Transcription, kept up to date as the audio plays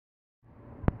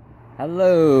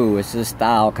Hello, this is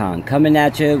StyleCon coming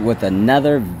at you with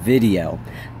another video.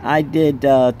 I did 2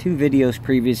 videos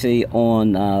previously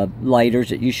on lighters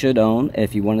that you should own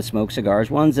if you want to smoke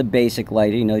cigars. One's a basic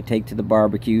lighter, you take to the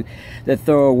barbecue, the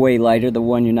throwaway lighter, the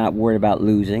one you're not worried about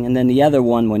losing. And then the other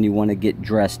one when you want to get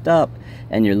dressed up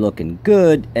and you're looking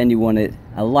good and you want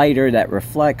a lighter that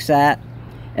reflects that.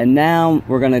 And now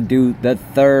we're going to do the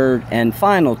third and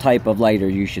final type of lighter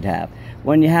you should have.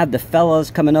 When you have the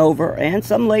fellas coming over, and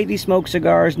some ladies smoke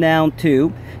cigars now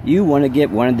too, you want to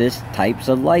get one of these types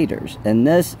of lighters. And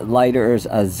this lighter is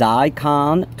a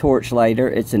Zico torch lighter.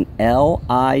 It's an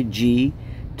LIG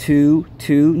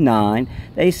 229.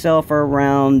 They sell for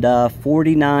around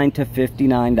 $49 to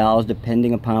 $59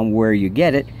 depending upon where you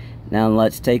get it. Now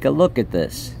let's take a look at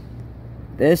this.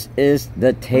 This is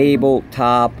the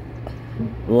tabletop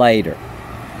lighter.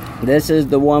 This is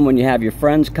the one when you have your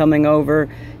friends coming over,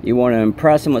 you want to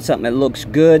impress them with something that looks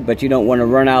good, but you don't want to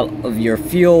run out of your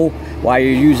fuel while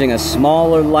you're using a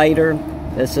smaller lighter.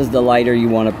 This is the lighter you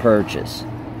want to purchase.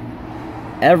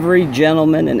 Every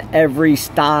gentleman and every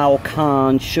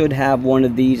StyleCon should have one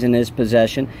of these in his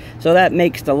possession. So that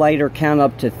makes the lighter count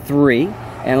up to 3.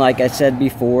 And like I said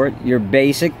before, your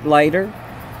basic lighter,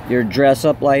 your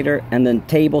dress-up lighter, and then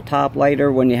tabletop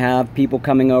lighter when you have people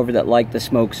coming over that like to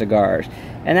smoke cigars.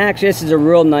 And actually, this is a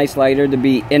real nice lighter to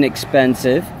be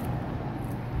inexpensive.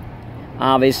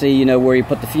 Obviously, you know where you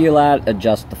put the fuel at,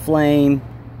 adjust the flame.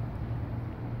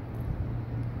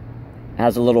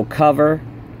 Has a little cover.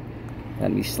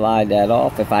 Let me slide that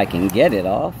off if I can get it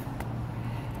off.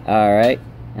 Alright,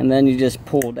 and then you just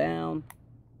pull down.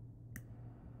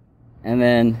 And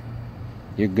then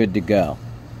you're good to go.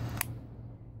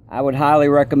 I would highly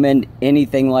recommend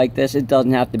anything like this. It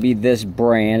doesn't have to be this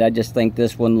brand. I just think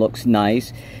this one looks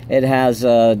nice. It has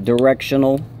a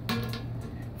directional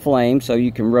flame, so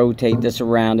you can rotate this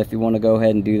around if you want to go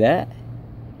ahead and do that.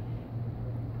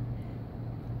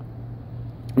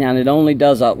 Now, it only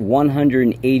does a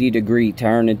 180-degree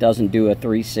turn. It doesn't do a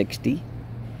 360.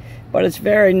 But it's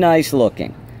very nice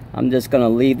looking. I'm just going to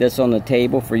leave this on the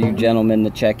table for you gentlemen to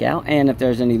check out. And if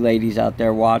there's any ladies out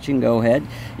there watching, go ahead.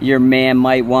 Your man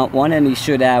might want one, and he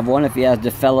should have one if he has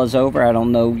the fellas over. I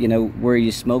don't know, where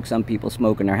you smoke. Some people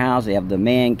smoke in their house. They have the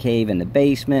man cave in the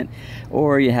basement.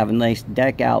 Or you have a nice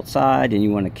deck outside, and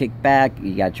you want to kick back.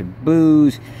 You got your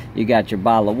booze. You got your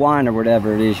bottle of wine or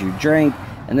whatever it is you drink.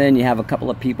 And then you have a couple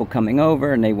of people coming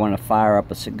over, and they want to fire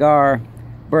up a cigar.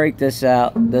 Break this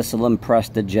out. This will impress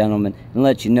the gentleman and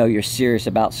let you know you're serious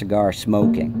about cigar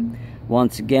smoking.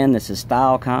 Once again, this is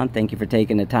StyleCon. Thank you for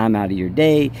taking the time out of your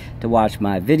day to watch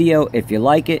my video. If you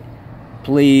like it,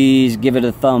 please give it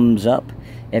a thumbs up.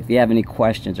 If you have any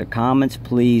questions or comments,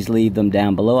 please leave them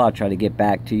down below. I'll try to get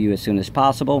back to you as soon as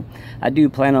possible. I do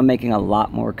plan on making a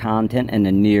lot more content in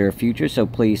the near future, so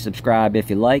please subscribe if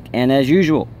you like. And as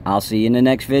usual, I'll see you in the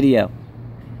next video.